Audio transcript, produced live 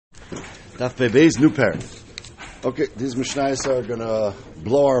Daf Bebe's new parent. Okay, these Mishnayos are going to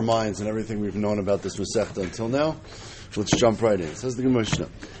blow our minds and everything we've known about this Masechta until now. Let's jump right in. It says the Mishnah.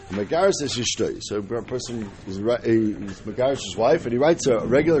 Megaris is Yishtoi. So a person is Megaris' wife, and he writes a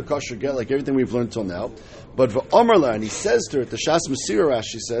regular kosher get like everything we've learned till now. But v'omerla, and he says to her, the Shas Masira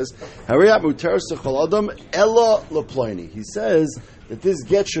Rashi says, Hariyat muteres l'chol adam ella l'ploini. He says that this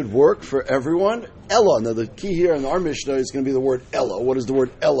get should work for everyone. Ella. Now the key here in our Mishnah is going to be the word Ella. What does the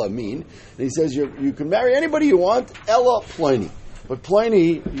word Ella mean? And he says you can marry anybody you want. Ella Pliny. But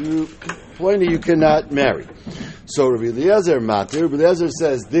Pliny you cannot marry. So Rabbi Eliezer Matir, Rabbi Eliezer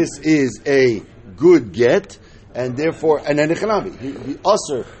says this is a good get, and therefore, and then he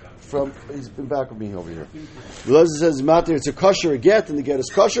usher from, he's been back with me over here. Rabbi Eliezer says Matir, it's a kosher get, and the get is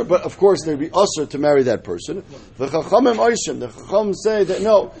kosher, but of course there'd be usher to marry that person. The Chachamim say that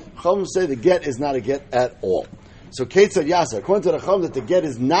no, Chachamim say the get is not a get at all. So Kate said Yasa, according to the Chachamim that the get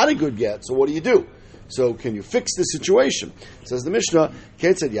is not a good get, so what do? So can you fix the situation? Says the Mishnah,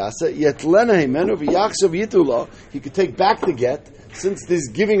 Kate said Yasa, Yetlena himenu v'yachsav yitula. He could take back the get, since this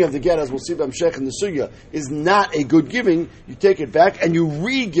giving of the get, as we'll see by Mshech in the Sugya, is not a good giving. You take it back and you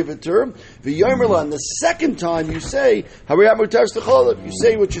re-give it to her. V'yomerla, and the second time you say Hariyat muteres l'chol. You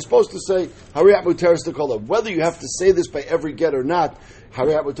say what you're supposed to say, Hariyat muteres l'chol. Whether you have to say this by every get or not,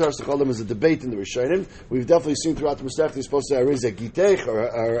 Hariyat muteres l'chol is a debate in the Rishonim. We've definitely seen throughout the Masechta you're supposed to say Ariza Gitech or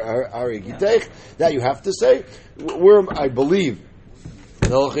Ari Gitech. That you have to say. I believe the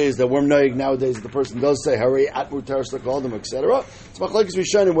halacha is that we're noig nowadays. The person does say Hariyat muteres l'chol, etc. It's machlokes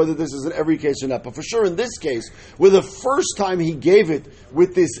Rishonim whether this is in every case or not. But for sure in this case, where the first time he gave it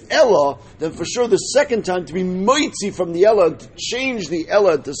with this Ella, then for sure the second time to be moitzi from the Ella, to change the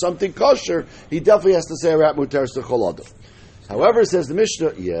Ella to something kosher, he definitely has to say Hariyat muteres l'chol. However, says the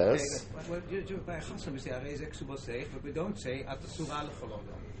Mishnah, yes. We don't say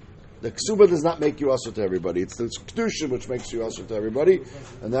the ksuba does not make you usher to everybody. It's the kedushin which makes you usher to everybody,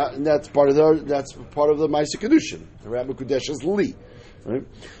 and that's part of the ma'aseh kedushin. The Rabbi Kudesh is li. Right?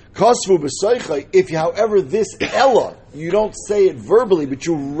 Kasvu b'soichai. If, however, this ella you don't say it verbally, but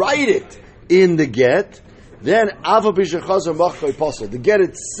you write it in the get, then ava b'shechazar machkoi pasal. The get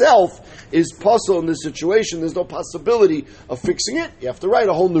itself is pasal in this situation. There's no possibility of fixing it. You have to write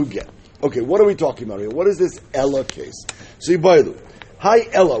a whole new get. Okay, what are we talking about here? What is this ella case? So Yibaylu. Hi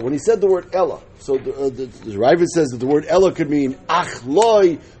Ella. When he said the word Ella, so the Ravid says that the word Ella could mean ach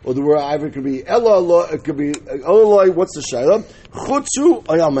loy, or the word Ivor could be Ella, it could be Ella. What's the shayla? Chutzu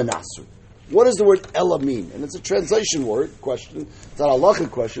ayamanasu. What does the word Ella mean? And it's a translation word question. It's not a halachic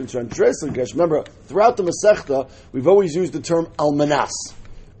question. It's a translation question. Remember, throughout the Masechta, we've always used the term almanas.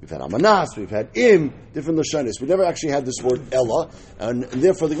 We've had almanas, we've had different lashonis. We never actually had this word Ella, and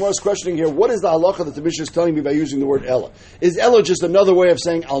therefore the Gemara is questioning here, what is the halacha that the Mishnah is telling me by using the word Ella? Is Ella just another way of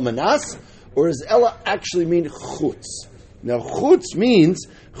saying almanas, or does Ella actually mean chutz? Now chutz means,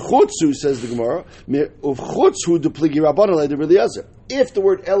 chutzu, says the Gemara, of chutzhu dupligi rabbanan le'eder Eliezer. If the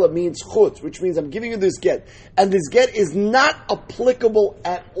word Ella means chutz, which means I'm giving you this get, and this get is not applicable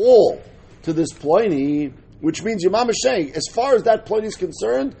at all to this Pliny, which means your mom is saying, as far as that Pliny is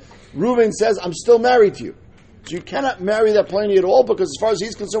concerned, Reuven says, I'm still married to you. So you cannot marry that Pliny at all, because as far as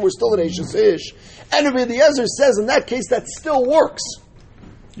he's concerned, we're still an Ashes Ish. And Rabbi Eliezer says, in that case, that still works.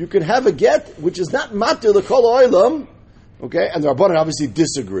 You can have a get, which is not matir l'kol ha'olam, okay, and the Rabbanan obviously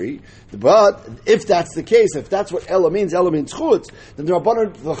disagree. But if that's the case, if that's what Ella means chutz, then the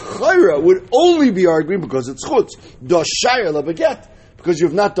Rabbanan, the Chayra, would only be arguing because it's chutz. Da shayr lebeget. Because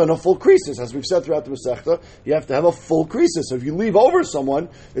you've not done a full krisis. As we've said throughout the Masechta, you have to have a full krisis. So if you leave over someone,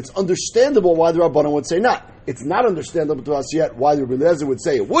 it's understandable why the Rabbanan would say not. It's not understandable to us yet why the Rabbi Eliezer would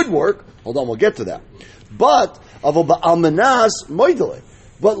say it would work. Hold on, we'll get to that. But, but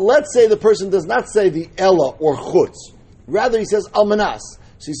let's say the person does not say the Ella or chutz. Rather, he says almanas.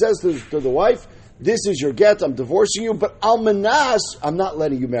 So he says to the wife, this is your get, I'm divorcing you, but almanas, I'm not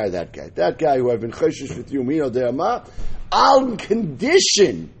letting you marry that guy. That guy who I've been cheshish with you, mino de'ama, on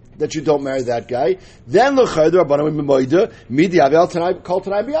condition that you don't marry that guy, then because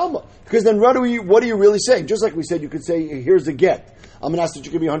then what are you really saying? Just like we said, you could say, here's the get. I'm going to ask that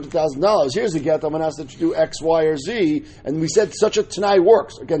you give me $100,000. Here's the get. I'm going to ask that you do X, Y, or Z. And we said such a Tanai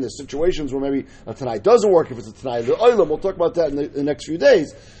works. Again, there's situations where maybe a Tanai doesn't work. If it's a Tanai L'Olam, we'll talk about that in the next few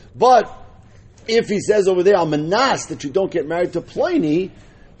days. But if he says over there, Almanas, that you don't get married to Pliny,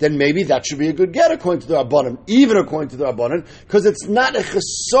 then maybe that should be a good get according to the Rabbanan, even according to the Rabbanan, because it's not a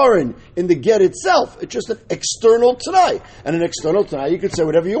chesaron in the get itself. It's just an external Tanai. And an external Tanai, you could say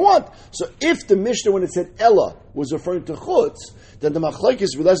whatever you want. So if the Mishnah, when it said Ella, was referring to Chutz, then the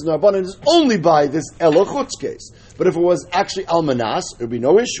Machlekes Vilas and Rabbanan is only by this Ella Chutz case. But if it was actually Almanas, it would be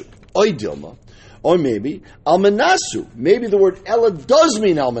no issue. Oidilma. Or maybe almanasu. Maybe the word ella does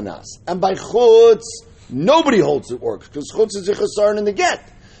mean almanas, and by chutz nobody holds it works because chutz is a chesaron in the get.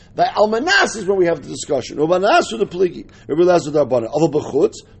 By almanas is where we have the discussion. Ubanasu the pligi. Rabbi Elazar darbana. Although by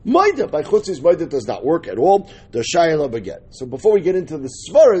chutz maida. By chutz is maida does not work at all. The shayla beget. So before we get into the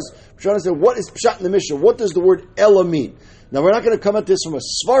svaras, we're trying to say what is pshat in the Mishnah. What does the word ella mean? Now, we're not going to come at this from a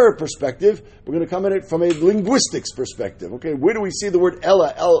svara perspective. We're going to come at it from a linguistics perspective. Okay, where do we see the word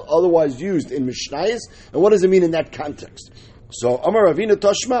ella otherwise used in Mishnayos, and what does it mean in that context? So, Amar Ravina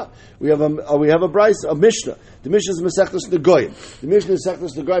Toshma, we have a brayso, a Mishnah. The Mishnah is Masechtas Negoyim. The Mishnah is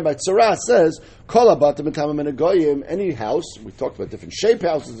Masechtas Negoyim by Tzara says, Kol abatim etamim negoyim. Any house, we talked about different shape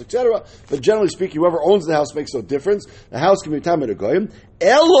houses, etc. But generally speaking, whoever owns the house makes no difference. The house can be etamim negoyim.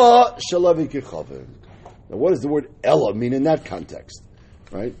 Ella shalavi kichavim. Now, what does the word ella mean in that context?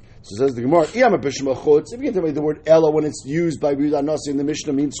 Right? So says the Gemara, if you can tell me the word ella when it's used by Yehuda Nasi in the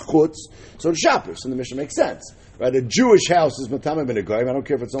Mishnah means chutz, so in Shabbos in the Mishnah makes sense. Right? A Jewish house is matamim in a goyim. I don't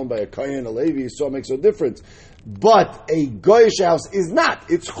care if it's owned by a Kohen, a Levi, so it makes no difference. But a goyish house is not.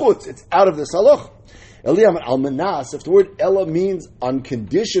 It's chutz. It's out of this halach. Eliyam almanas. If the word ella means on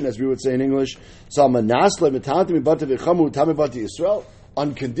condition, as we would say in English, so almanas le'metantim ibata v'chamu tamim ibata Yisrael.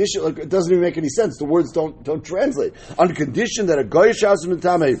 On condition, like, it doesn't even make any sense. The words don't translate. On condition that a goyish house is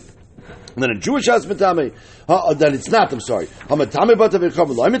mitame, and then a Jewish house is mitame, then it's not. I'm sorry. That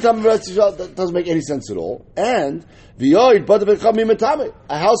doesn't make any sense at all. And a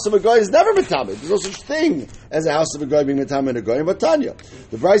house of a guy is never mitame. There's no such thing as a house of a guy being mitame and a guy in Vatanya.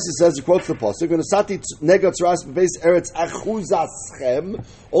 The Brisa says, it quotes the pasuk,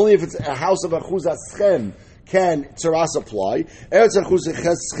 only if it's a house of achuzaschem can tzaras apply.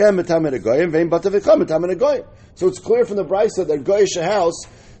 So it's clear from the Brisa that goyish house,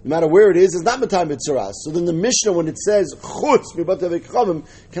 no matter where it is not matam tzaras. So then the Mishnah, when it says chutz mibatavik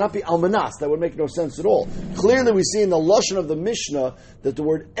cannot be almanas. That would make no sense at all. Clearly, we see in the lashon of the Mishnah that the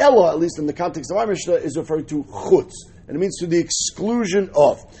word ella, at least in the context of our Mishnah, is referring to chutz, and it means to the exclusion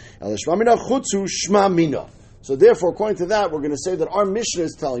of. Chutzu shma mina. So therefore, according to that, we're going to say that our Mishnah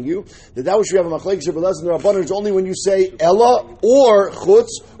is telling you that which we have a machlekes Rebbe Elazar and the Rabbanan is only when you say ella or chutz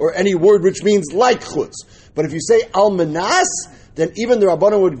or any word which means like chutz. But if you say almanas, then even the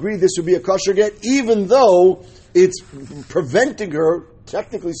Rabbanan would agree this would be a kosher get, even though it's preventing her,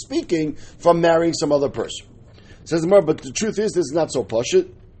 technically speaking, from marrying some other person. Says the Gemara, but the truth is, this is not so pashut.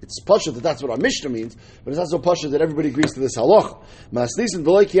 It's pashut that's what our Mishnah means, but it's not so pashut that everybody agrees to this halacha.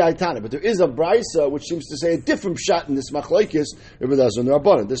 But there is a brisa which seems to say a different pshat in this machlekes Rebbe Elazar and the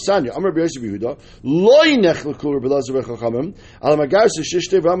Rabbanan. The Sanya, Amar Rabbi Yosef Yehuda, lo yinechleku Rebbe Elazar v'chachamim al magar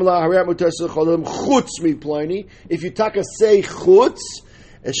shishte v'amala hariyat mutar s'cholim chutz mi ploni. If you taka say chutz,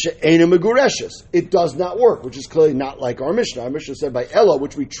 it does not work, which is clearly not like our Mishnah. Our Mishnah said by Ella,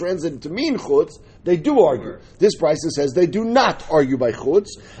 which we translated to mean chutz, they do argue. This Brisa says they do not argue by chutz.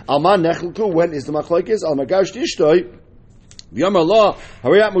 Alman nechelku, when is the machlekes? Al magash tishtoi, v'yamar la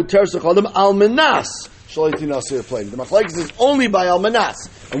hariyat mutar s'cholim almanas. The machlekes is only by almanas.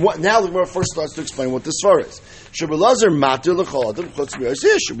 And what now the Gemara first starts to explain what the svar is. Rebbe Elazar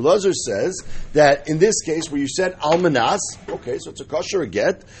says that in this case where you said almanas, okay, so it's a kosher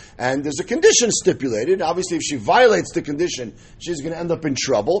get, and there's a condition stipulated. Obviously, if she violates the condition, she's going to end up in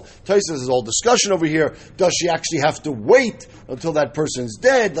trouble. Taisa says, all discussion over here. Does she actually have to wait until that person's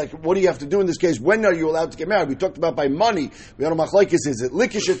dead? Like, what do you have to do in this case? When are you allowed to get married? We talked about by money. We don't know machlekes, is it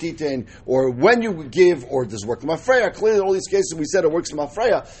likish atitin, or when you give, or does it work l'mafreya? Clearly, in all these cases we said it works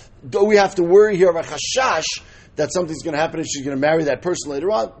l'mafreya. Do we have to worry here of a chashash that something's going to happen and she's going to marry that person later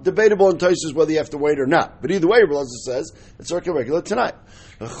on? Debatable in Tosfos whether you have to wait or not. But either way, Rebbe Elazar says it's like a regular Tanai.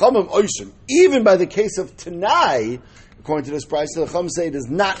 Even by the case of Tanai, according to this Brisa, the Chum say it is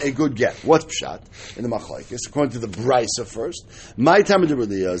not a good get. What's pshat in the machlekes? According to the Brisa first, my time of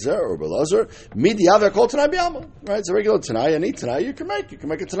Rebbe Elazar or Rebbe Elazar, midi aveh kol Tanai b'alma. Right, it's a regular Tanai. Any Tanai you can make. You can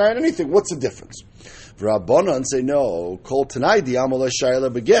make a Tanai on anything. What's the difference? Rabbanan say no. Kol Tanai di'amal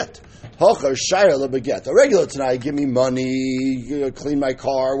shayla beget. Hochar shayla beget. A regular Tanai, give me money, clean my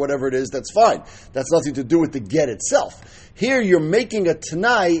car, whatever it is. That's fine. That's nothing to do with the get itself. Here you're making a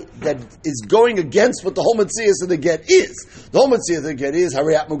Tanai that is going against what the whole Metzias of the get is. The whole Metzias of the get is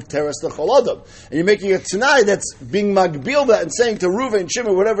Hariyat Mukteres L'chol Adam. And you're making a Tanai that's being Magbil that and saying to Reuven,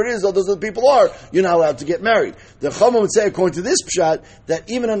 Shimon, whatever it is, all those other people are, you're not allowed to get married. The Chama would say, according to this pshat, that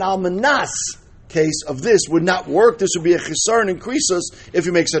even an Almanas case of this would not work. This would be a Chisar and increases if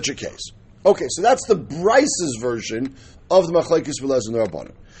you make such a case. Okay, so that's the Brise's version of the Machlekes Elazar and the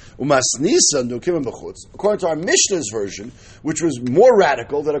Rabbanan. According to our Mishnah's version, which was more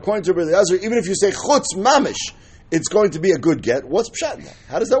radical, that according to Rebbe Elazar, even if you say chutz mamish, it's going to be a good get. What's pshat in that?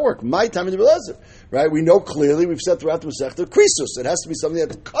 How does that work? My time in the Belezer, right? We know clearly, we've said throughout the Masechta, krisus. It has to be something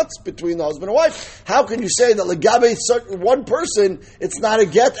that cuts between the husband and wife. How can you say that legabe one person, it's not a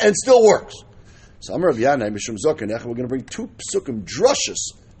get and still works? So Amar Rav Yanai Mishum Zokanech, we're going to bring two psukim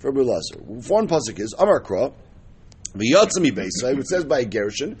drushes for Belezer. One pasuk is Amar Kra. V'yatzami Beisai, which says by a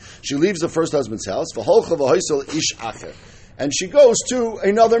Gershon, she leaves the first husband's house, v'holcha v'hoisel ish acher, and she goes to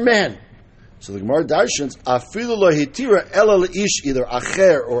another man. So the Gemara darshans, afilu lo hitira ela ish either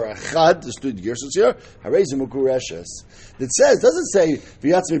acher or achad, the student Gershon's here, harei mukureshes. It says, doesn't say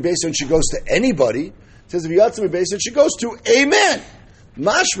v'yatzami Beisai and she goes to anybody, it says v'yatzami Beisai and she goes to a man.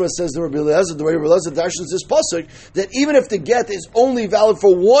 Mashma says the way Rabbi Eliezer darshans this pasuk, that even if the get is only valid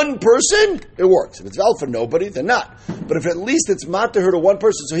for one person, it works. If it's valid for nobody, then not. But if at least it's mat to her to one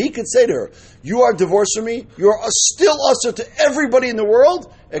person, so he could say to her, you are divorced from me, you are still usher to everybody in the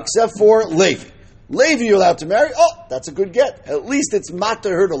world, except for Levi. Levi you're allowed to marry, that's a good get. At least it's mat to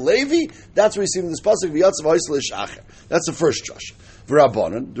her to Levi, that's what we see in this pasuk, that's the first drasha. The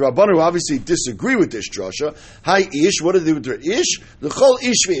Rabbanan who obviously disagree with this drasha, hi ish, what do they do with their ish? The chol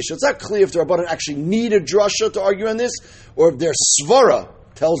ish v'ish. It's not clear if the Rabbanan actually need a drasha to argue on this, or if their svara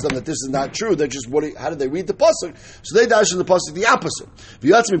tells them that this is not true. They're just, how did they read the pasuk? So they dash in the pasuk the opposite.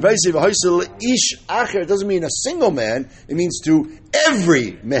 Ish acher, it doesn't mean a single man, it means to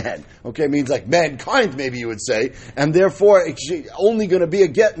every man. Okay, it means like mankind, maybe you would say, and therefore it's only going to be a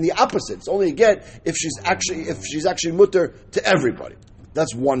get in the opposite. It's only a get if she's actually mutter to everybody.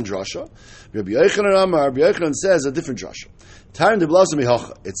 That's one drasha. Rabbi Yochanan says a different drasha.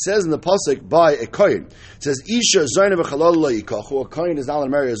 It says in the pasuk by a kohen. It says Isha Zayna v'chalala lo yikachu. A kohen is not allowed to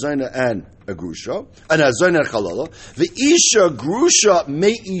marry a Zayna and a grusha, and a Zayna and chalala. The Isha grusha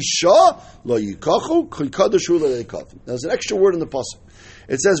me Isha lo yikachu kikadosh lo yikachu. There's an extra word in the pasuk.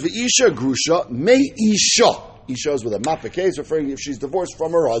 It says V'Isha grusha me Isha. Isha is with a mappa case referring if she's divorced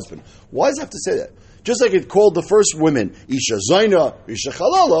from her husband. Why does it have to say that? Just like it called the first women Isha Zayna, Isha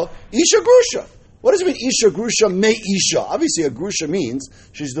Chalala, Isha grusha. What does it mean, Isha grusha me Isha? Obviously, a grusha means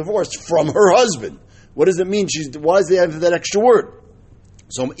she's divorced from her husband. What does it mean? Why does they have that extra word?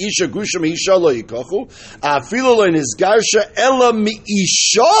 So, Isha grusha me Isha lo yikachu, afilu lo nizgarsha ela mi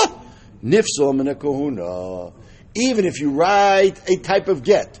Isha, nifsol min kahuna. Even if you write a type of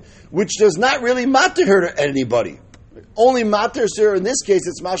get, which does not really matter her to anybody, only matters to her, in this case,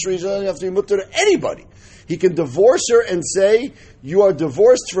 it's mashra, you don't have to be mutter to anybody. He can divorce her and say, you are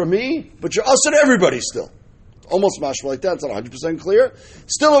divorced from me, but you're usher to everybody still. Almost mashma like that, it's not 100% clear.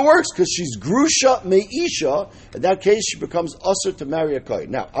 Still it works, because she's grusha me'isha. In that case, she becomes usher to marry a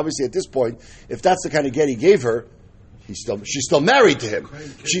kohen. Now, obviously at this point, if that's the kind of get he gave her, she's still married to him.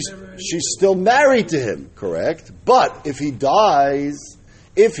 She's still married to him, correct? But if he dies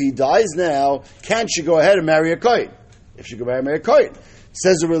now, can she go ahead and marry a kohen? If she go marry a kohen.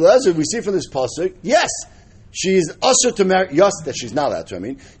 Says the Rebbe, we see from this pasuk, yes, she's usher to marry, yes, that she's not allowed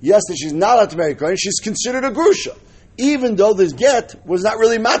to, yes, that she's not allowed to marry a kohen, she's considered a grusha. Even though this get was not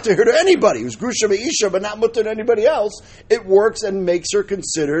really matter her to anybody, it was grusha me'isha, but not mutter to anybody else, it works and makes her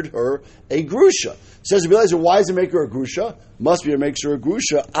considered her a grusha. Says the Rebbe, why does it make her a grusha? Must be it makes her a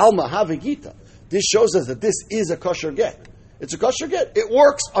grusha, alma havigita. This shows us that this is a kosher get. It's a kosher get. It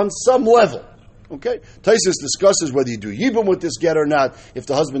works on some level. Okay, Taisus discusses whether you do yibum with this get or not. If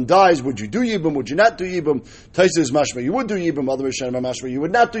the husband dies, would you do yibum? Would you not do yibum? Taisus mashma, you would do yibum. Other Rishonim mashma, you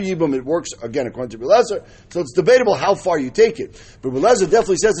would not do yibum. It works again according to Belezer. So it's debatable how far you take it. But Belezer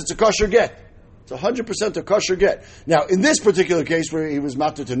definitely says it's a kosher get. It's 100% a kosher get. Now, in this particular case where he was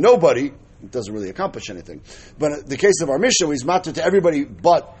matter to nobody, it doesn't really accomplish anything. But in the case of our Mishnah, he's matter to everybody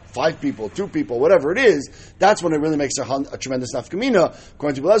but 5 people, 2 people, whatever it is, that's when it really makes a tremendous nafkamina.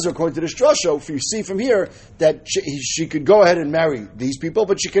 According to Belezer, according to the Strasho, if you see from here that she could go ahead and marry these people,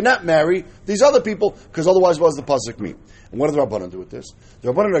 but she cannot marry these other people, because otherwise what does the pasuk mean? And what do the Rabbanan do with this?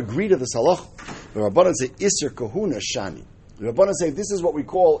 The Rabbanan agree to this halach. The Rabbanan say, Isser kahuna shani. The Rabbanan say, this is what we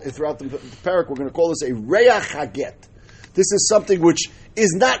call, throughout the parak, we're going to call this a reach haget. This is something which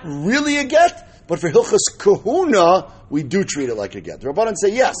is not really a get, but for Hilchas Kahuna, we do treat it like a get. The Rabbanan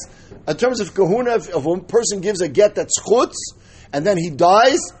say yes. In terms of Kahuna, if a person gives a get that's chutz, and then he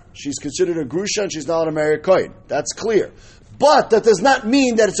dies, she's considered a grusha and she's not allowed to marry a kohen. That's clear. But that does not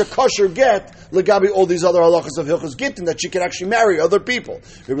mean that it's a kosher get, legabi all these other halachas of Hilchos Gitin, that she can actually marry other people.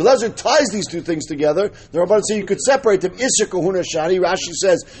 Rabbi Eliezer ties these two things together. The Rabbanan say you could separate them. Isser kahuna shani. Rashi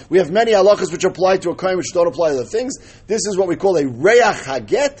says we have many halachas which apply to a kohen which don't apply to other things. This is what we call a reach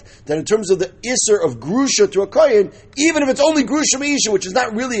haget, that in terms of the isser of grusha to a kohen, even if it's only grusha meisha, which is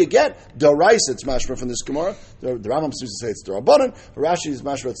not really a get, daraisa, it's mashma from this Gemara. The Rambam seems to say it's Rabbanan. Rashi is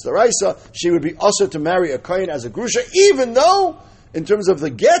mashma, it's daraisa. She would be usher to marry a kohen as a grusha, even though, in terms of the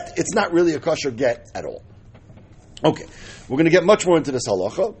get, it's not really a kosher get at all. Okay, we're going to get much more into this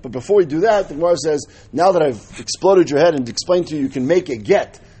halacha, but before we do that, the Gemara says, now that I've exploded your head and explained to you can make a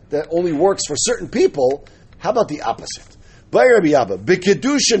get that only works for certain people, how about the opposite? By Rabbi Abba,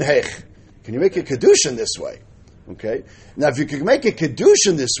 b'kedushin hech. Can you make a kedushin this way? Okay, now if you can make a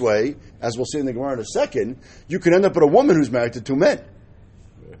kedushin this way, as we'll see in the Gemara in a second, you can end up with a woman who's married to two men.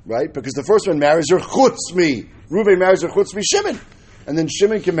 Right? Because the first one marries her chutz mi. Reuven marries her chutz mi Shimon. And then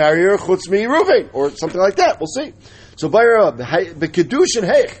Shimon can marry her chutz mi Reuven. Or something like that. We'll see. So by the kedushin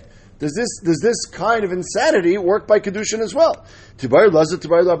heich. Does this kind of insanity work by kedushin as well? Tibayr lazer,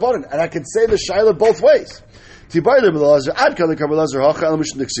 tibayr labanan. And I can say the shaila both ways. Tibayr lazer, ad kal lekar lazer hacha el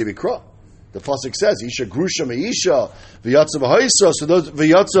mishn diksivi kra. The pasuk says, "Isha grusha meisha v'yatza v'haisa." So those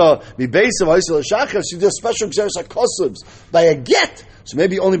v'yatza mibeisa v'haisa l'shachas. You do a special exeris hakosuvs by a get. So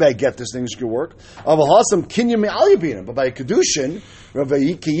maybe only by a get this thing could work. Avahasam kinyan me'al yabina, but by a kedushin,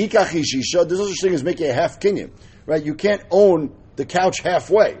 there's no such thing as making a half kinyan, right? You can't own the couch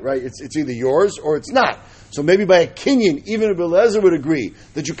halfway, right? It's either yours or it's not. So maybe by a kinyan, even if Eliezer would agree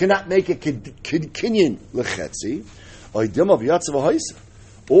that you cannot make a kinyan lechetzi,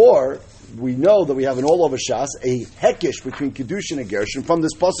 or we know that we have an all over shas a hekish between kedushin and gerushin from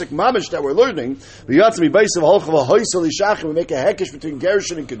this pasuk mamish that we're learning. We make a hekish between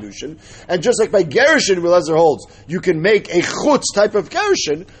gerushin and kedushin, and just like by gerushin, Eliezer holds you can make a chutz type of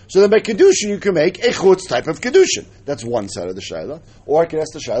gerushin, so then by kedushin you can make a chutz type of kedushin. That's one side of the shaila, or I can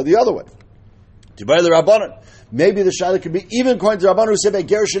ask the shaila the other way. Tibayr the Rabbanan. Maybe the shaila could be even according to Rabbanan who say by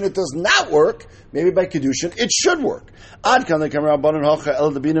gerushin it does not work. Maybe by kedushin it should work. Ad kan lekam Rabbanan hacha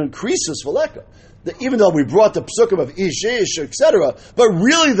el debinan krisus v'leka. Even though we brought the psukim of ish, etc., but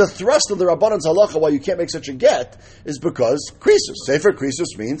really the thrust of the Rabbanan's halacha why you can't make such a get is because krisus. Sefer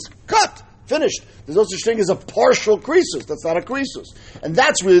krisus means cut. Finished. There's no such thing as a partial krisus. That's not a krisus. And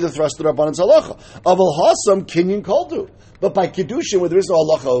that's really the thrust of the Rabbanan's halacha. Aval hasam kinyan koldu. But by kedushin, where there is no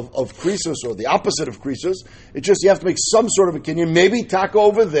halacha of krisus or the opposite of krisus, it's just you have to make some sort of a kinyan. Maybe taka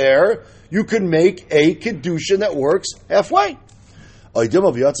over there, you can make a kedushin that works halfway. Or the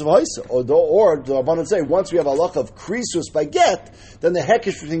Rabbanan say, once we have halacha of krisus by get, then the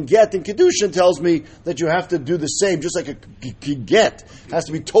hekish between get and kedushin tells me that you have to do the same, just like a get has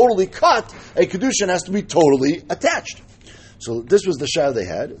to be totally cut, a kedushin has to be totally attached. So this was the shah they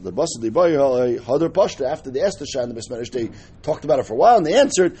had. The Basad Libayah Hadar Pashta. After they asked the shah in the Besmerish, they talked about it for a while, and they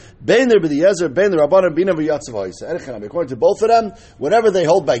answered, Bein der b'diyezer, bein der Rabbanan, bina v'yatzav ha'isa. According to both of them, whatever they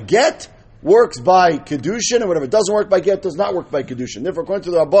hold by get works by kedushin, and whatever doesn't work by get does not work by kedushin. Therefore, according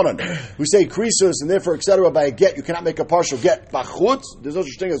to the Rabbanan, who say krisus and therefore etc. by a get, you cannot make a partial get by chutz. There's no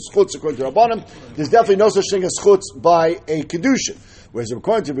such thing as chutz according to the Rabbanan. There's definitely no such thing as chutz by a kedushin. Whereas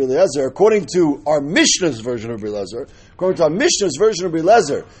according to Rabbi Eliezer, according to our Mishnah's version of Rabbi Eliezer,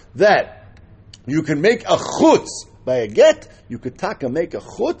 that you can make a chutz by a get, you could taka make a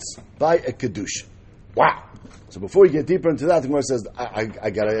chutz by a kedushin. Wow! So before we get deeper into that, the Gemara says, I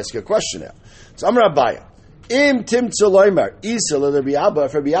got to ask you a question now. So Amar Abaya, Im timtza loymar isa Rabbi Abba.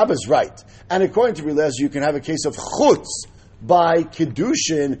 If Rabbi Abba is right, and according to Rabbi Eliezer, you can have a case of chutz by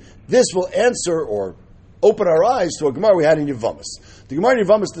kedushin. This will answer or open our eyes to a Gemara we had in Yevamos. The Gemara in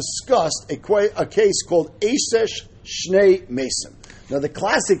Yevamos discussed a case called Eisesh Shnei Mesim. Now, the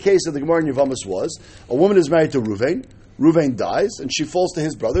classic case of the Gemara in Yevamos was a woman is married to Reuven. Reuven dies, and she falls to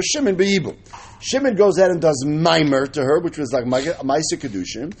his brother Shimon B'Yibum. Shimon goes ahead and does Maimer to her, which was like Maisa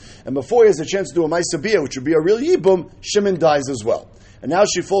Kedushin. And before he has a chance to do a Maisa Bia, which would be a real Yibum, Shimon dies as well. And now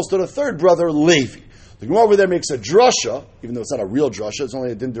she falls to the third brother, Levi. The Gemara over there makes a drasha, even though it's not a real drasha, it's only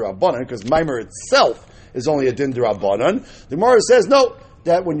a din d'Rabbanan, because Maimer itself is only a din d'Rabbanan. The Gemara says, no,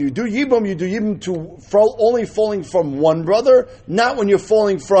 that when you do Yibum to only falling from one brother, not when you're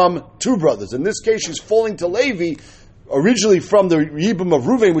falling from two brothers. In this case, she's falling to Levi, originally from the Yibum of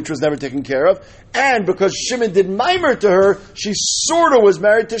Reuven, which was never taken care of, and because Shimon did Maimer to her, she sort of was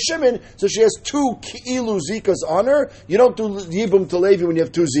married to Shimon, so she has two Ki'ilu Zikas on her. You don't do Yibum to Levi when you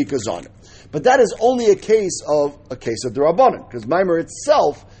have two Zikas on her. But that is only a case of D'Rabbanan, because Maimer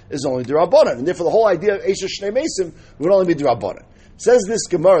itself is only D'Rabbanan, and therefore the whole idea of Eisha Shnei Mesim would only be D'Rabbanan. Says this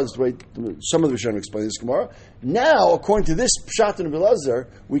Gemara, this way some of the Rishonim explain this Gemara. Now, according to this Pshat and Rabbi Eliezer,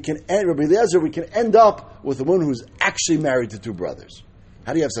 we can end up with a woman who's actually married to two brothers.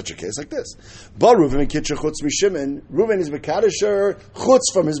 How do you have such a case like this? But Reuven kitcher chutz mishimin. Reuven is mekadesher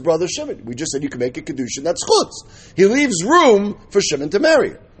chutz from his brother Shimon. We just said you can make a kedushin. That's chutz. He leaves room for Shimon to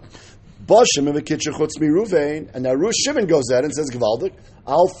marry her. But Shimon v'kitcher chutz mi Reuven, and now Shimon goes out and says, "Gevaldik,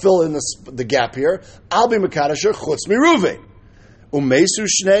 I'll fill in the gap here. I'll be mekadesher chutz mi Reuven." Umesu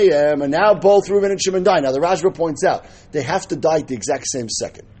shneim, and now both Reuven and Shimon die. Now the Rashba points out they have to die at the exact same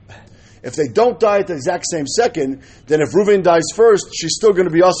second. If they don't die at the exact same second, then if Reuven dies first, she's still going to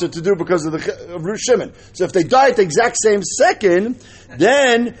be also to do because of Shimon. So if they die at the exact same second,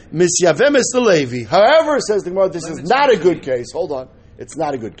 then misyavem is the Levi. However, says the Gemara, this is not a good case. Hold on, it's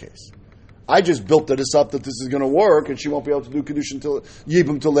not a good case. I just built this up that this is going to work, and she won't be able to do kedushin to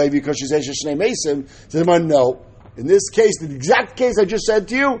Yibum to Levi because she's Esha Shnei Mason. So the Gemara, no. In this case, the exact case I just said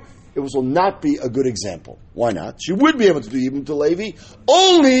to you, it will not be a good example. Why not? She would be able to do even to Levi,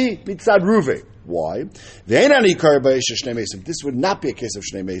 only mitzad Reuven. Why? This would not be a case of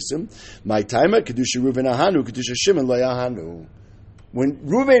Shnei Mesim. My timer, Kedusha Reuven ahanu, Kedusha Shimon lo yahanu. When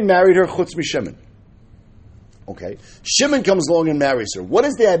Reuven married her, chutz mi Shimon. Okay, Shimon comes along and marries her. What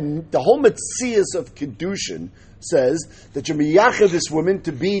is the whole metzias of Kedushin says that you're miyachah this woman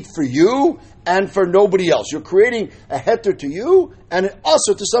to be for you and for nobody else. You're creating a heter to you and an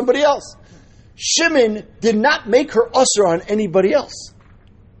usher to somebody else. Shimon did not make her usher on anybody else.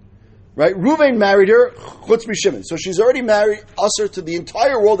 Right? Reuven married her, chutz mi Shimon. So she's already married usher to the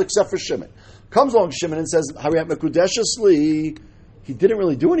entire world except for Shimon. Comes along Shimon and says, Hariyat mekudeshes li. He didn't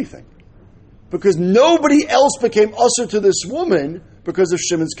really do anything. Because nobody else became usher to this woman because of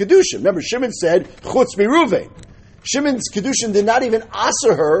Shimon's kedushin. Remember, Shimon said, chutz mi Reuven. Shimon's kedushin did not even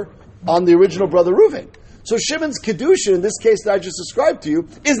usher her on the original brother Reuven. So Shimon's kedushin, in this case that I just described to you,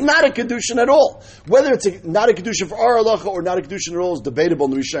 is not a kedushin at all. Whether it's not a kedushin for our halacha or not a kedushin at all is debatable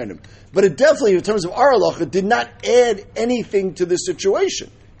in the Rishonim. But it definitely, in terms of our halacha, did not add anything to this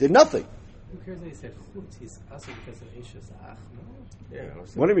situation. Did nothing. Who cares that he said chutz? He's also because of Eishes Ach, no? Yeah,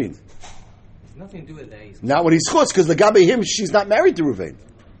 what do you mean? It's nothing to do with that. Not when he's chutz, because legabe him, she's not married to Reuven.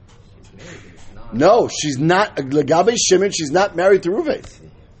 She's married, but it's not. No, she's not. Legabe Shimon, she's not married to Reuven.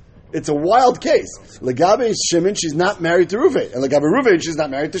 It's a wild case. Legabe Shimon, she's not married to Reuven. And Legabe Reuven, she's not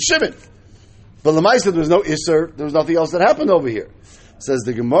married to Shimon. But Lamaisa, there was no Isser, there was nothing else that happened over here. Says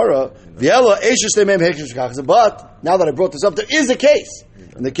the Gemara, but now that I brought this up, there is a case.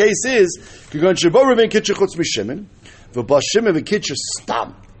 And the case is,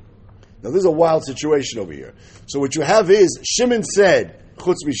 now this is a wild situation over here. So what you have is, Shimon said,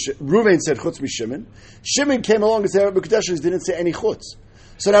 Reuven said chutz mi Shimon. Shimon came along and said, B'Kedushin didn't say any chutz.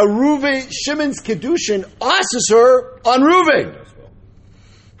 So now Shimon's kedushin asks her on Reuven.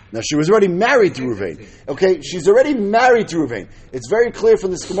 Now she was already married to Reuven. Okay, she's already married to Reuven. It's very clear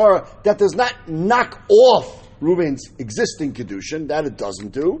from this Gemara that does not knock off Reuven's existing kedushin. That it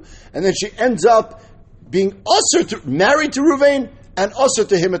doesn't do. And then she ends up being married to Reuven and usher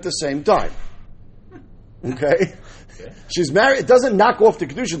to him at the same time. Okay? She's married. It doesn't knock off the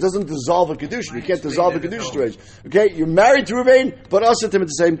kedushin. It doesn't dissolve a kedushin. You can't dissolve a kedushin situation. Okay, you're married to Reuven, but usher to him at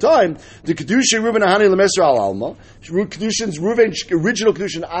the same time. The kedushin Reuven ahani lemeser al alma. Kedushin's Reuven's original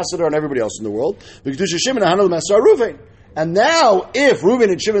kedushin asher on everybody else in the world. The kedushin Shimon ahani lemeser al Reuven. And now, if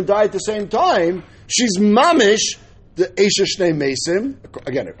Reuven and Shimon die at the same time, she's mamish the Eisha Shnei Mesim.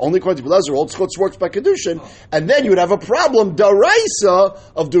 Again, only according to Belezer, old chutz works by kedushin, and then you would have a problem daraisa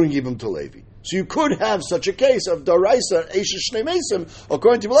of doing Yibum to Levi. So you could have such a case of daraisa Eisha Shnei Mesim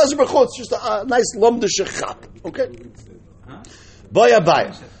according to Belezer b'chutz, just a nice lomda shechap. Okay.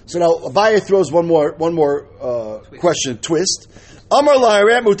 Baya. So now Abaya throws one more question twist. Amar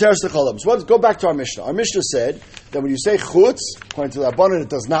la'arem uteres lecholam. So let's go back to our Mishnah. Our Mishnah said that when you say chutz, according to the Rabbanan, it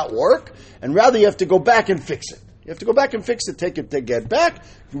does not work, and rather you have to go back and fix it. You have to go back and fix it, take it back,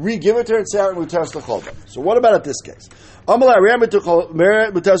 re-give it to her, and say uteres lecholam. So what about at this case? Amar la'arem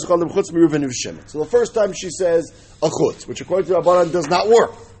uteres lecholam chutz miReuven v'Shimon. So the first time she says a chutz, which according to the Rabbanan does not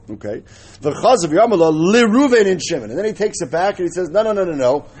work. Okay, v'chazav yamala liReuven and Shimon, and then he takes it back and he says no,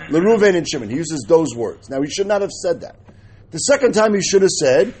 liReuven and Shimon. He uses those words. Now he should not have said that. The second time he should have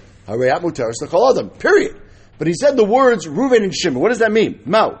said Harayat Muteres L'Chol Adam. Period. But he said the words Reuven and Shimon. What does that mean?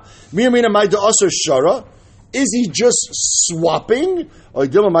 Mao. Miyamina Maida Asar Shara. Is he just swapping?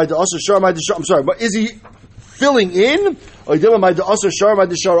 I'm sorry, but is he filling in?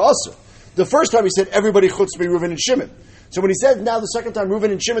 The first time he said everybody chutz be Reuven and Shimon. So when he said now the second time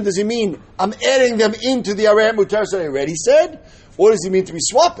Reuven and Shimon, does he mean I'm adding them into the Harayat Muteres that I already said? Or does he mean to be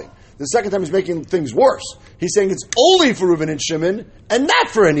swapping? The second time he's making things worse. He's saying it's only for Reuven and Shimon and not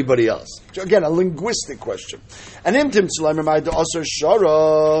for anybody else. So again, a linguistic question. And imtim also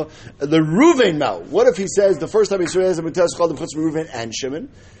shara the Reuven now. What if he says the first time he says Mutes called him chutz Reuven and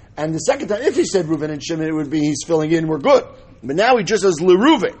Shimon, and the second time if he said Reuven and Shimon, it would be he's filling in. We're good. But now he just says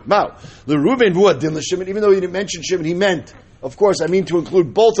LeReuven. Now LeReuven v'uad din LeShimon. Even though he didn't mention Shimon, he meant. Of course, I mean to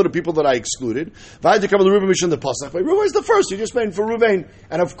include both of the people that I excluded. But Reuven is the first. He just meant for Reuven,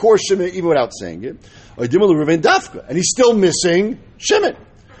 and of course Shimon, even without saying it. And he's still missing Shimon.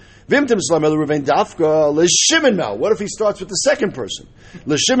 What if he starts with the second person?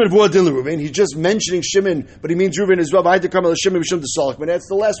 He's just mentioning Shimon, but he means Reuven as well. That's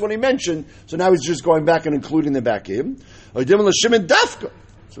the last one he mentioned, so now he's just going back and including the back in. So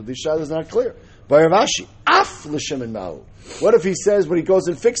the shayla is not clear. Af l'Shimon ma'u. What if he says, when he goes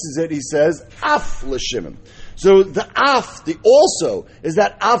and fixes it, he says, Af l'Shimon. So the Af, the also, is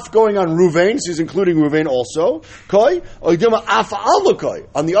that Af going on Ruvain, so he's including Ruvain also. Koi, or Af al koi.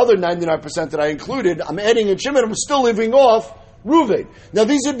 On the other 99% that I included, I'm adding in Shimon, I'm still leaving off Ruvain. Now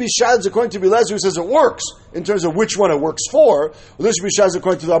these would be shads according to Bilezer, who says it works, in terms of which one it works for. Well, this would be shads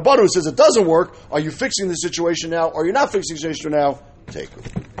according to the Abbanu, who says it doesn't work. Are you fixing the situation now, or you're not fixing the situation now? Take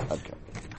it. Okay.